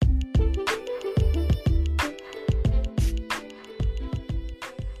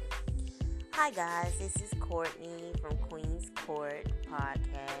Hi, guys, this is Courtney from Queen's Court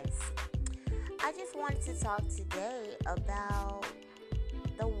Podcast. I just wanted to talk today about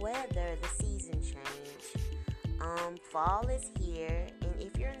the weather, the season change. Fall is here, and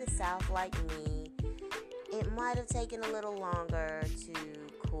if you're in the South like me, it might have taken a little longer to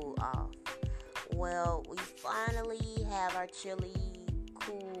cool off. Well, we finally have our chilly,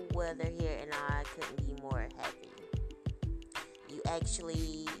 cool weather here, and I couldn't be more happy. You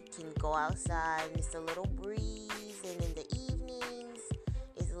actually can go outside and it's a little breeze, and in the evenings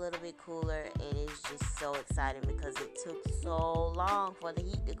it's a little bit cooler, and it's just so exciting because it took so long for the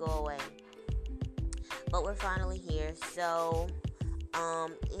heat to go away. But we're finally here. So,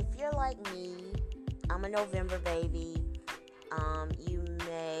 if you're like me, I'm a November baby. You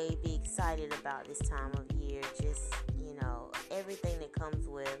may be excited about this time of year. Just, everything that comes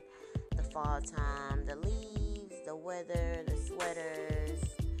with the fall time, the leaves, the weather, the sweaters,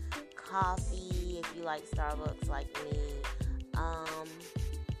 coffee, if you like Starbucks like me,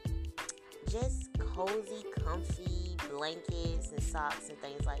 just cozy, comfy blankets and socks and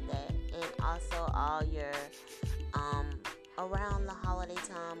things like that, and also all your around the holiday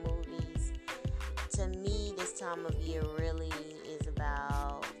time movies. To me, this time of year really is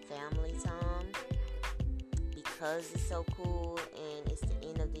about family time because it's so cool and it's the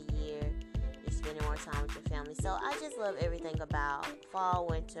end of the year. You're spending more time with your family. So I just love everything about fall,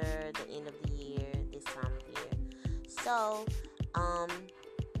 winter, the end of the year, this time of year. So,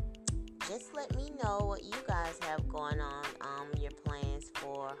 just let me know what you guys have going on. Your plans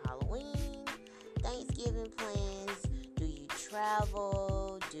for Halloween, Thanksgiving plans. Do you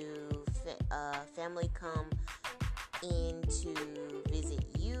travel? Do family come in to visit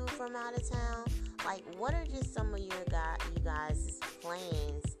you from out of town? Like, what are just some of you guys'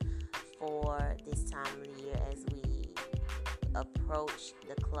 plans for this time of the year as we approach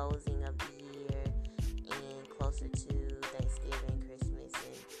the closing of the year and closer to Thanksgiving, Christmas,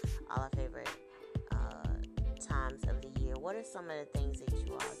 and all our favorite times of the year? What are some of the things that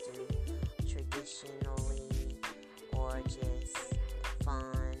you all do traditionally or just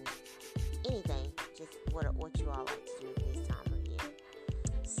fun? Anything, just what you all like to do this time of year.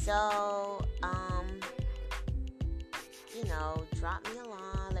 So, drop me a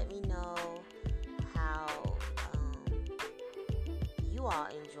line. Let me know how you all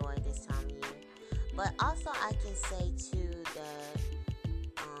enjoy this time of year. But also, I can say too that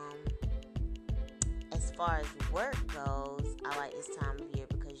as far as work goes, I like this time of year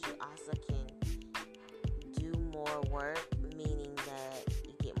because you also can do more work, meaning that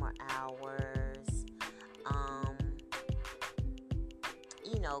you get more hours.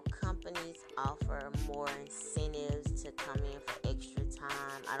 Companies offer more incentives to come in for extra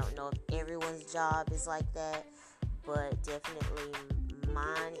time. I don't know if everyone's job is like that, but definitely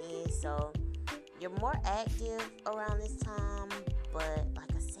mine is. So you're more active around this time, but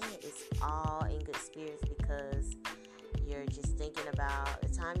like I said, it's all in good spirits because you're just thinking about the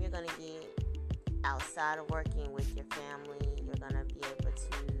time you're going to get outside of working with your family. You're going to be able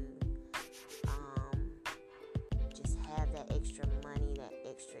to just have that extra money, that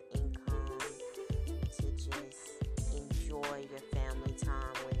extra income to just enjoy your family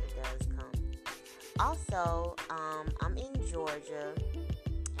time when it does come. Also, I'm in Georgia,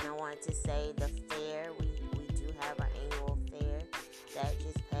 and I wanted to say the fair, we do have our annual fair that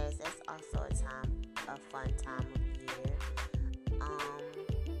just passed. That's also a fun time of year.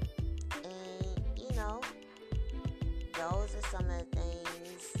 Those are some of the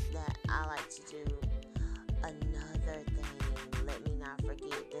things that I like to do. Another thing, let me not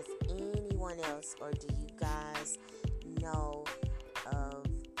forget, does anyone else or do you guys know of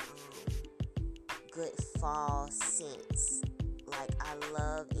good fall scents? Like, I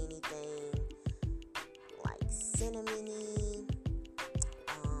love anything like cinnamony,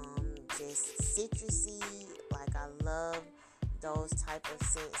 just citrusy. Like, I love those type of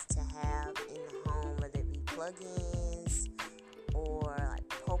scents to have in the home, whether it be plug-ins or like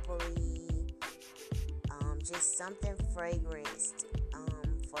potpourri. Just something fragranced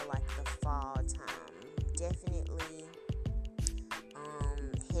for like the fall time. Definitely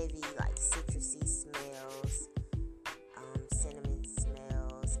heavy like citrusy smells, cinnamon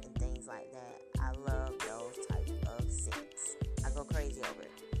smells, and things like that. I love those type of scents. I go crazy over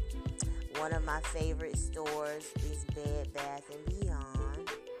it. One of my favorite stores is Bed Bath and Beyond,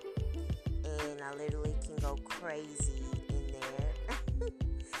 and I literally can go crazy in there.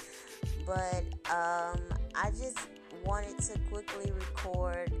 But I just wanted to quickly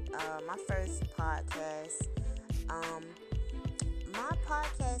record my first podcast. My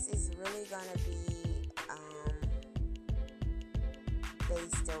podcast is really gonna be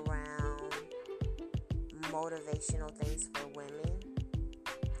based around motivational things for women.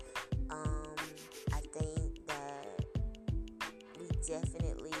 I think that we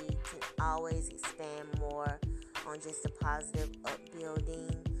definitely can always expand more on just the positive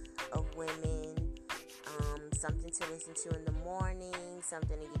upbuilding of women. Something to listen to in the morning,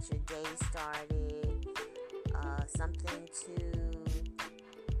 something to get your day started, something to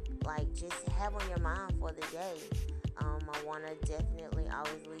just have on your mind for the day. I want to definitely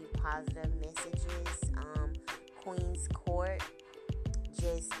always leave positive messages. Queen's Court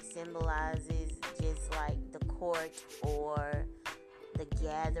just symbolizes just like the court or the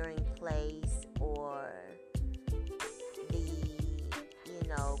gathering place or the,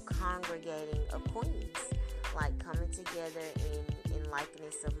 congregating of queens, like coming together in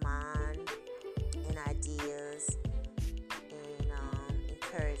likeness of mind and ideas and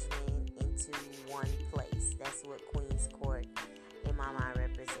encouragement into one place. That's what Queen's Court in my mind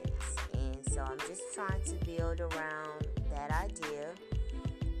represents. And so I'm just trying to build around that idea.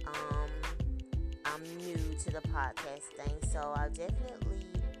 I'm new to the podcast thing, so I'll definitely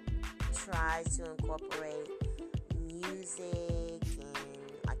try to incorporate music and,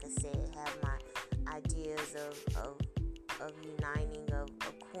 like I said, have my ideas of uniting of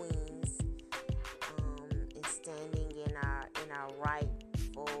queens and standing in our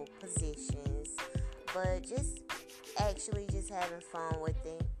rightful positions, but just having fun with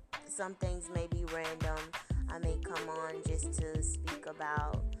it. Some things may be random. I may come on just to speak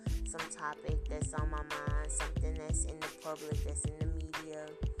about some topic that's on my mind, something that's in the public, that's in the media.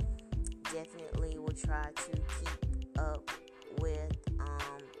 Definitely will try to keep up with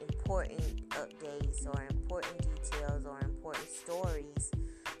important updates or important details or important stories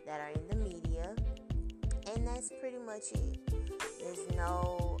that are in the media. And that's pretty much it. There's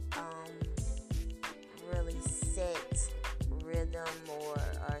no really set rhythm or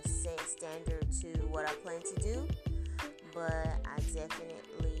set standard to what I plan to do, but I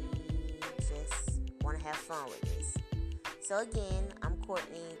definitely just want to have fun with this. So again, I'm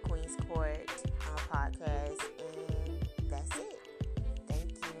Courtney, Queen's Court podcast.